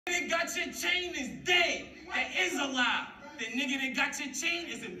that got your chain is dead. That is alive. The nigga that got your chain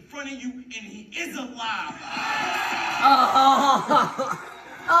is in front of you and he is alive.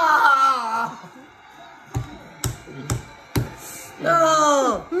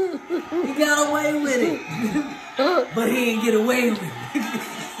 No, he got away with it, but he didn't get away with it.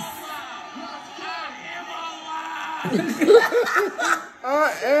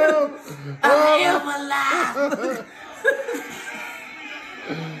 I am alive.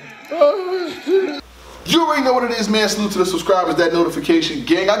 You already know what it is, man. Salute to the subscribers, that notification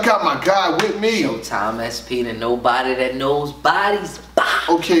gang. I got my guy with me. Shotime SP, and nobody that knows bodies.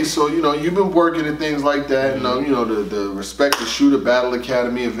 Okay, so you know you've been working and things like that. You know the Respect the Shooter Battle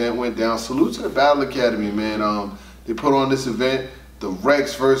Academy event went down. Salute to the Battle Academy, man. They put on this event. The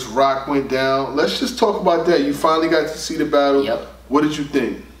Rex vs. Roc went down. Let's just talk about that. You finally got to see the battle. Yep. What did you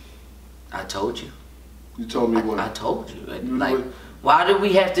think? I told you. You told me what? I told you. Like, why did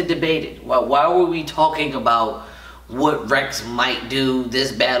we have to debate it? Why were we talking about what Rex might do?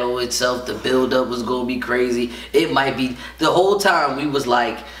 This battle itself, the build-up was going to be crazy. It might be. The whole time we was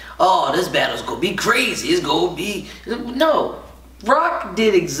like, oh, this battle's going to be crazy. It's going to be. No. Roc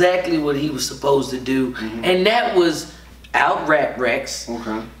did exactly what he was supposed to do. And that was out-rap Rex.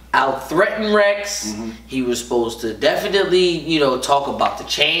 Okay. Out-threaten Rex. He was supposed to definitely, you know, talk about the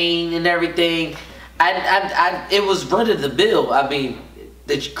chain and everything. It was run of the bill. I mean,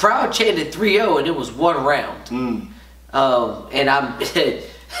 the crowd chanted 3-0 and it was one round.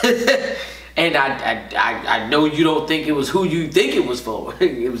 And I know you don't think it was who you think it was for.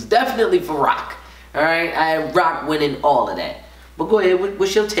 It was definitely for Roc. All right, I have Roc winning all of that. But go ahead.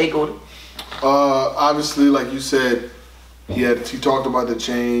 What's your take on it? Obviously, like you said, he talked about the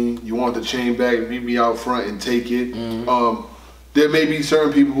chain. You want the chain back? Meet me out front and take it. There may be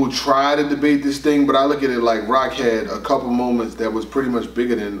certain people who try to debate this thing, but I look at it like Roc had a couple moments that was pretty much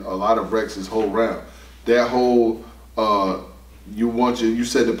bigger than a lot of Rex's whole round. That whole, you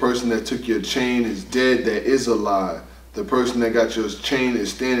said the person that took your chain is dead, that is alive. The person that got your chain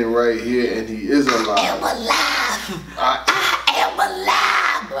is standing right here and he is alive. I am alive. I am alive.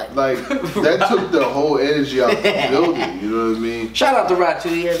 Like, that took the whole energy out of the building, you know what I mean? Shout out to Roc too.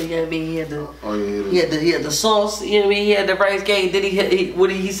 He had the, he had the sauce. You know what I mean? He had the rice game. Then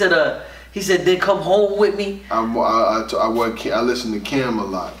he said then come home with me. I listen to Cam a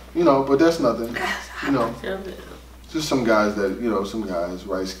lot, you know, but that's nothing. You know, just some guys that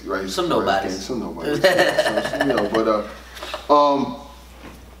rice. Some nobodies. Some nobodies. You know, but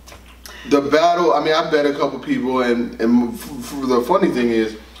the battle, I mean, I bet a couple people, and the funny thing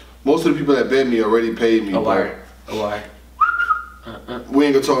is, most of the people that bet me already paid me. Oh, alright. We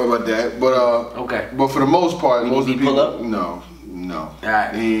ain't gonna talk about that, but okay. But for the most part, most of the people, pull up? no,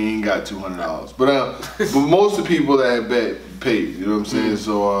 alright. He ain't got $200. But most of the people that bet paid. You know what I'm saying?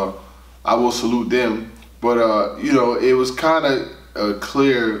 So I will salute them. But you know, it was kind of a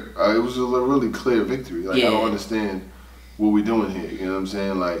clear. It was a really clear victory. Like, I don't understand what we doing here. You know what I'm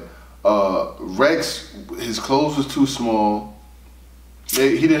saying? Like. Rex, his clothes was too small.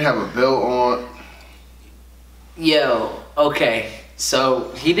 He didn't have a belt on. Yo, okay. So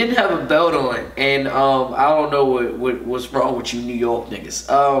he didn't have a belt on, and I don't know what's wrong with you New York niggas.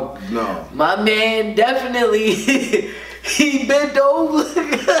 No. My man definitely he bent over.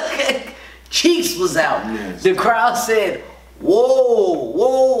 Cheeks was out. Yes. The crowd said, "Whoa,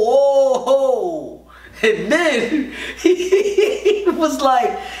 whoa, whoa." And then he was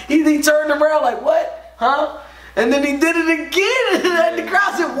like, he turned around like, what? Huh? And then he did it again. And the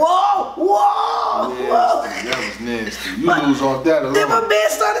crowd said, whoa, whoa, whoa. That was nasty. You lose off that alone. Then my man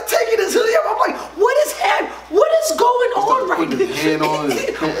started taking his hoodie up. I'm like, what is happening? What is going on right now? Hand on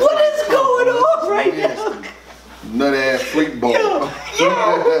What is going on right now? Nut ass freak ball. Freak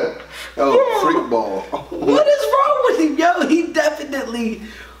ball. What is wrong with him? Yo, he definitely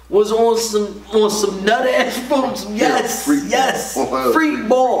was on some nut ass fruits. Yes, freak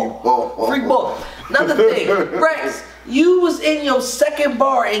ball. Another thing, Rex, you was in your second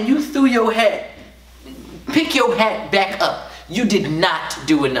bar and you threw your hat. Pick your hat back up. You did not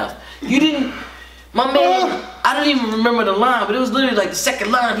do enough. You didn't. My man, I don't even remember the line, but it was literally like the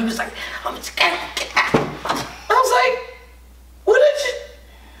second line. He was like, I was like, what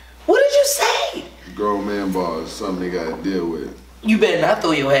did you say? Grown man bars, something they gotta deal with. You better not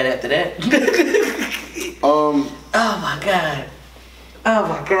throw your hat after that. Oh my God. Oh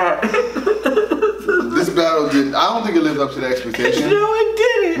my God. This battle didn't, I don't think it lived up to the expectation. No, it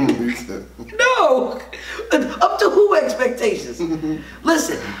didn't. No. Up to who expectations?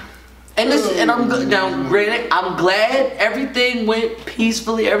 Listen. And I'm now granted, I'm glad everything went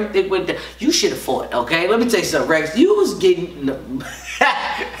peacefully, everything went down. You should have fought, okay? Let me tell you something, Rex. You was getting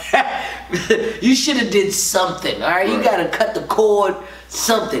You should have did something, all right? You gotta cut the cord,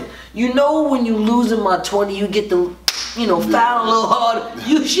 something. You know when you losing my 20, you get the, you know, foul a little harder.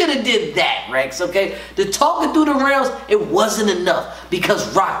 You should have did that, Rex, okay? The talking through the rounds, it wasn't enough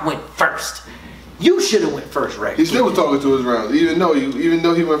because Roc went first. You should have went first, Rex. He still was talking to his rounds. Even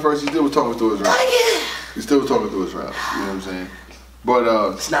though he went first, he still was talking to his rounds. Yeah. He still was talking to his rounds. You know what I'm saying?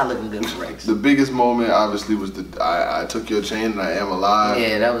 But it's not looking good for Rex. The biggest moment, obviously, was the I took your chain and I am alive.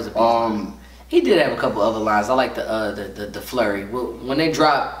 Yeah, that was a he did have a couple other lines. I like the flurry. When they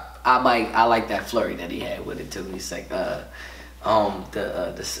drop, I like that flurry that he had with it too. He's like the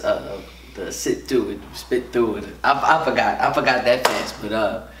sit through it, spit through it. I forgot that fast,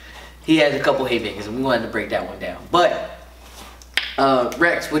 but he had a couple haymakers, and we wanted to break that one down. But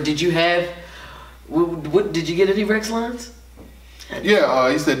Rex, what did you have? What did you get any Rex lines? Yeah,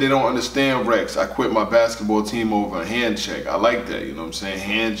 he said they don't understand Rex. I quit my basketball team over a hand check. I like that, you know what I'm saying?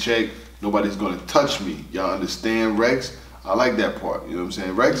 Hand check, nobody's gonna touch me. Y'all understand Rex? I like that part, you know what I'm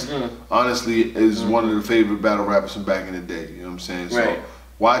saying? Rex, honestly, is one of the favorite battle rappers from back in the day, you know what I'm saying? So,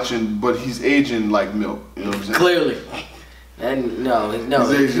 watching, but he's aging like milk, you know what I'm saying? Clearly. And no. He's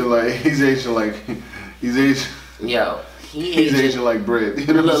aging like bread.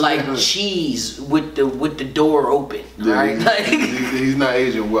 You know look like cheese with the door open. Yeah, right? He's not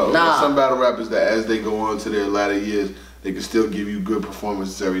aging well. Nah. There's some battle rappers that as they go on to their latter years, they can still give you good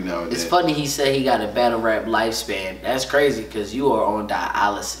performances every now and then. It's funny he said he got a battle rap lifespan. That's crazy because you are on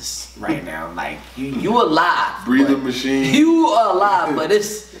dialysis right now. Like you alive. Breathing machine. You are alive, but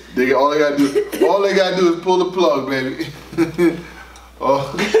it's all they gotta do is pull the plug, baby.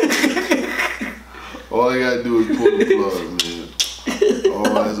 All they gotta do is pull the plug, man.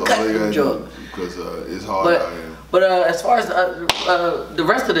 That's all they gotta do because it's hard out here. But as far as the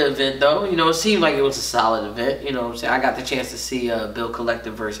rest of the event, though, you know, it seemed like it was a solid event. You know what I'm saying? I got the chance to see Bill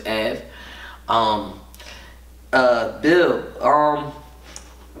Collective versus Av. Bill,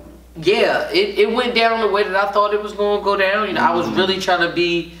 yeah, it went down the way that I thought it was going to go down. You know, I was really trying to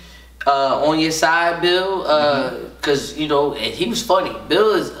be on your side, Bill, because, you know, and he was funny.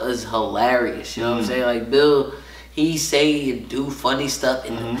 Bill is hilarious, you know what I'm saying? Like, Bill, he say and do funny stuff,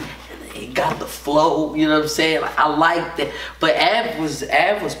 and he got the flow, you know what I'm saying? Like, I like that. But Av was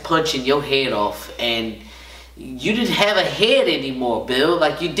punching your head off, and you didn't have a head anymore, Bill.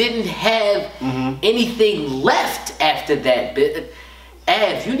 Like, you didn't have anything left after that, Bill.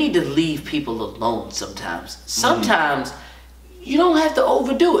 Av, you need to leave people alone sometimes. Sometimes you don't have to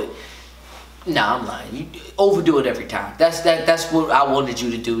overdo it. Nah, I'm lying. You overdo it every time. That's what I wanted you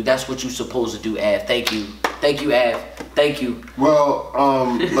to do. That's what you're supposed to do, Av. Thank you. Thank you, Av. Thank you. Well,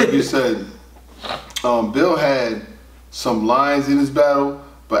 like you said, Bill had some lines in his battle,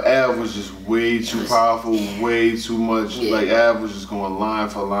 but Av was just way too powerful, way too much. Yeah. Like, Av was just going line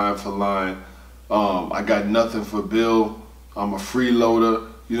for line for line. I got nothing for Bill. I'm a freeloader.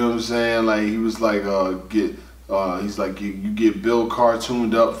 You know what I'm saying? Like, he was like, he's like, you get Bill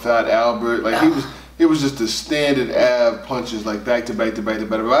cartooned up, Fat Albert. Like, it was just the standard Av punches, like back to back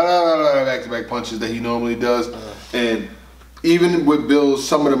punches that he normally does. And even with Bill,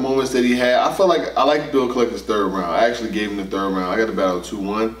 some of the moments that he had, I felt like I liked Bill Collective's third round. I actually gave him the third round. I got the battle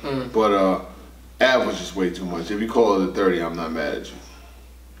 2-1, but Av was just way too much. If you call it a 30, I'm not mad at you.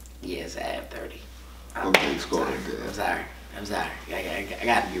 Yeah, it's Av 30. Okay, it's going to I'm sorry. I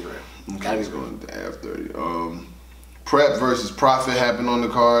gotta be real. Okay, it's going to Av 30. Prep versus Prophet happened on the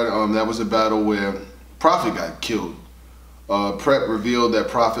card. That was a battle where Prophet got killed. Prep revealed that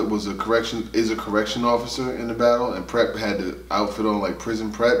Prophet is a correction officer in the battle, and Prep had the outfit on like prison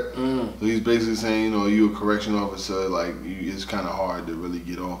prep. So he's basically saying, you know, you a correction officer, like it's kind of hard to really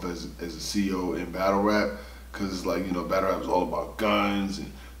get off as a CEO in battle rap, because like, you know, battle rap is all about guns and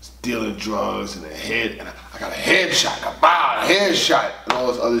dealing drugs and I got a headshot, a headshot, and all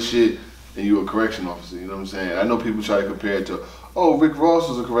this other shit. And you a correction officer, you know what I'm saying? I know people try to compare it to, oh, Rick Ross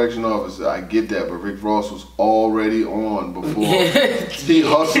was a correction officer. I get that, but Rick Ross was already on before He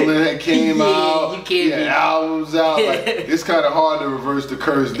Hustling had came out. He had albums out. Like, it's kind of hard to reverse the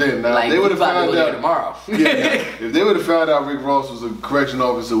curse then. Now, like, they would have found out tomorrow. If they would have found out Rick Ross was a correction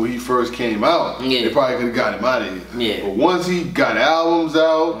officer when he first came out, they probably could have got him out of here. Yeah. But once he got albums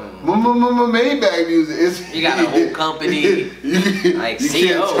out, Maybach music, you got a whole company, like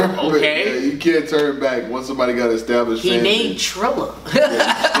CEO, okay? You can't turn back once somebody got established. He named Trilla.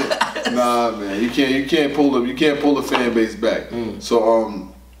 Nah, man, you can't pull the fan base back. So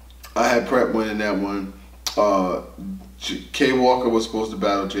I had Prep winning that one. K Walker was supposed to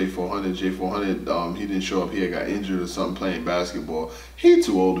battle J400. J400, he didn't show up. He had got injured or something playing basketball. He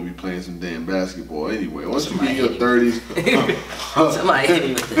too old to be playing some damn basketball anyway. Once you get in your 30s, somebody hit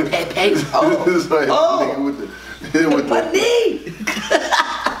me with the pegs. Oh, with my knee.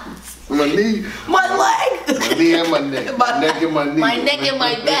 My knee. My leg. My knee and my neck. My neck and my knee. My neck and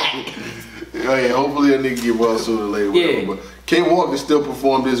my back. Oh yeah, hopefully that nigga get well sooner or later. Yeah. But K Walker still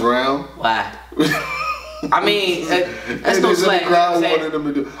performed this round. Why? I mean, that's no slack. The crowd wanted them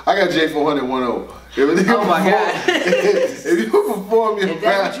to do. I got J400 1-0. Oh my God. If you perform your round. If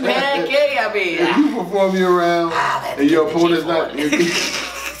that's what you had, K, I mean. If you perform your round and your opponent's not.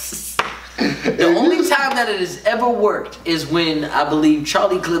 The only time that it has ever worked is when I believe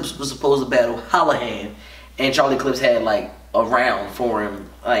Charlie Clips was supposed to battle Hollahan, and Charlie Clips had like a round for him,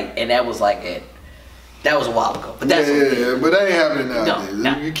 like, and that was like it. That was a while ago, but that's but that ain't happening nowadays.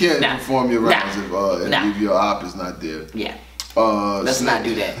 No, you can't perform your rounds if your op is not there. Yeah. Let's not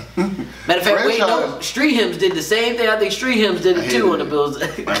do that. Matter of fact, wait, no. Street Hymns did the same thing. I think Street Hymns did it too on the Bills. I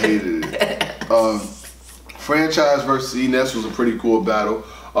hated it. Franchise versus Enes was a pretty cool battle.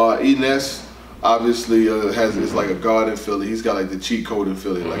 Enes obviously is like a god in Philly. He's got like the cheat code in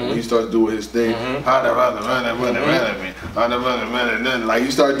Philly. Like when he starts doing his thing, like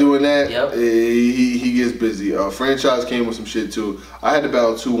you start doing that, he gets busy. Franchise came with some shit too. I had to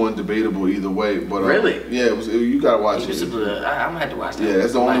battle 2-1 debatable either way, but really, yeah, you gotta watch it. I'm gonna have to watch that. Yeah,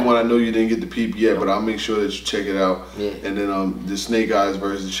 that's the only one I know you didn't get the peep yet, but I'll make sure that you check it out. Yeah. And then the Snake Eyes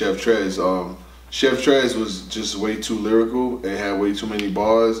versus Chef Trez. Chef Trez was just way too lyrical and had way too many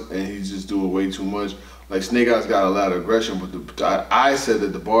bars, and he's just doing way too much. Like Snake Eyes got a lot of aggression, but I said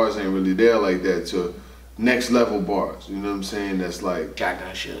that the bars ain't really there like that to next level bars. You know what I'm saying? That's like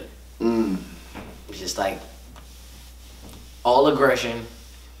shotgun shit. It's just like all aggression,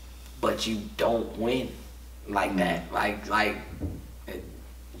 but you don't win like that. Like,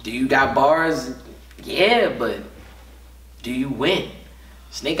 do you got bars? Yeah, but do you win?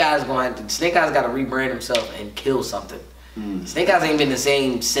 Snake Eyes got to rebrand himself and kill something. Snake Eyes ain't been the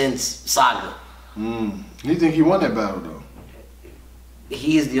same since Saga. You think he won that battle though?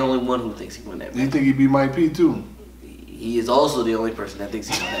 He is the only one who thinks he won that battle. You think he beat Mike P too? He is also the only person that thinks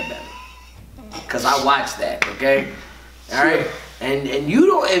he won that battle. Cause I watched that, okay? All right, and you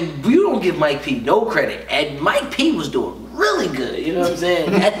don't give Mike P no credit, and Mike P was doing really good. You know what I'm saying?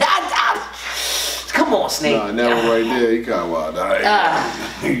 Come on, Snake. Nah, that one right there, he kind of wild.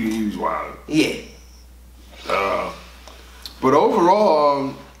 He was wild. Yeah. But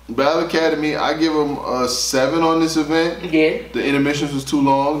overall, Battle Academy, I give them a 7 on this event. Yeah. The intermissions was too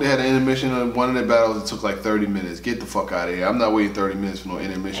long. They had an intermission on one of their battles that took like 30 minutes. Get the fuck out of here. I'm not waiting 30 minutes for no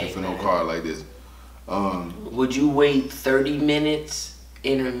intermission no card like this. Would you wait 30 minutes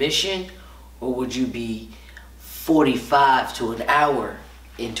intermission, or would you be 45 to an hour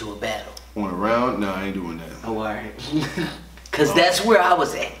into a battle? On a round? No, I ain't doing that. Oh, alright. Cause that's where I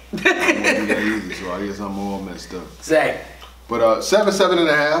was at. I don't do that either, so I guess I'm all messed up. Exactly. But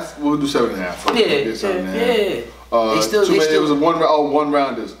 7.5. We'll do 7.5. Yeah. It was a one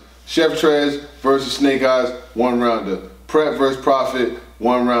rounders. Chef Trez versus Snake Eyes, 1 rounder. Prep versus Prophet,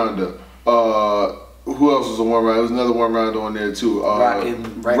 1 rounder. Who else was a 1 rounder? There was another 1 rounder on there too.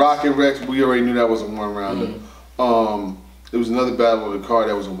 Rock and Rex. We already knew that was a 1 rounder. There was another battle on the card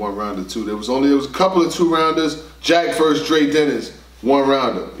that was a 1 rounder too. There was a couple of 2 rounders. Jack versus Dre Dennis, 1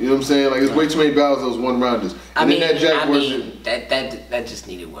 rounder. You know what I'm saying? Like there's way too many battles that was 1 rounders. That just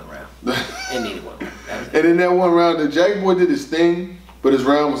needed 1 round. It needed 1 round. And in that 1 rounder, Jack Boy did his thing, but his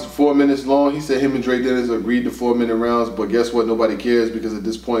round was 4 minutes long. He said him and Dre Dennis agreed to 4-minute rounds, but guess what? Nobody cares because at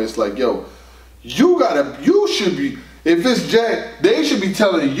this point it's like, yo, you should be. If it's Jack, they should be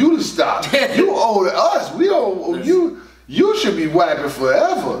telling you to stop. You owe us. We don't owe you. You should be whapping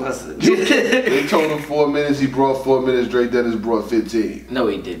forever. They told him 4 minutes. He brought 4 minutes. Dre Dennis brought 15. No,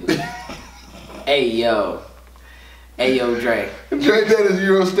 he didn't. Hey yo, Dre. Dre Dennis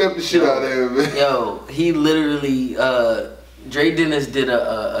Euro stepped the shit out of him, man. Yo, he literally. Dre Dennis did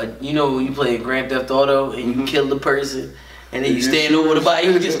you know when you play Grand Theft Auto and you kill the person. And then you stand over the body,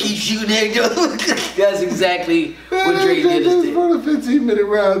 you just keep shooting there. That's exactly what Dre Dennis did. From a 15-minute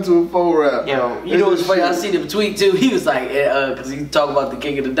round to a 4 round. Yo, you know what's funny? I seen him tweet too. He was like, because he talked about the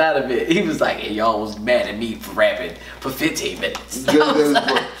King of the Dot bit. He was like, hey, y'all was mad at me for rapping for 15 minutes.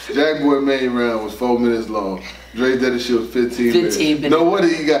 Jack Boy main round was 4 minutes long. Dre Dennis shit was 15 minutes. No wonder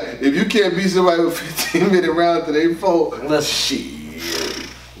you got. If you can't beat somebody with 15-minute round to they 4, shit.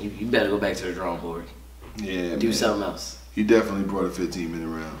 You better go back to the drawing board. Yeah. Do something else. He definitely brought a 15-minute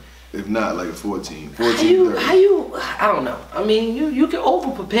round. If not, like a 14. 14, 30. I don't know. I mean, you can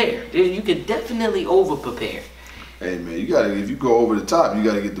over-prepare. You can definitely over-prepare. Hey, man, you gotta, if you go over the top, you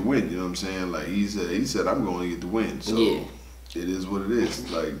gotta get the win. You know what I'm saying? Like, he said, I'm going to get the win. So, it is what it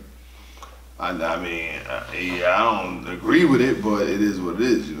is. Like, I mean, I don't agree with it, but it is what it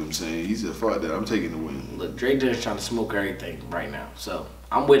is. You know what I'm saying? He said, fuck that, I'm taking the win. Look, Drake just trying to smoke everything right now. So,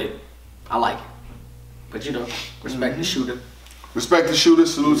 I'm with it. I like it. But, you know, respect the shooter. Respect the shooter.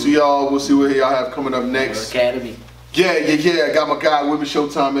 Salute to y'all. We'll see what y'all have coming up next. Academy. Yeah. I got my guy with me,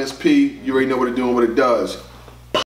 Shotime SP. You already know what it doing, what it does.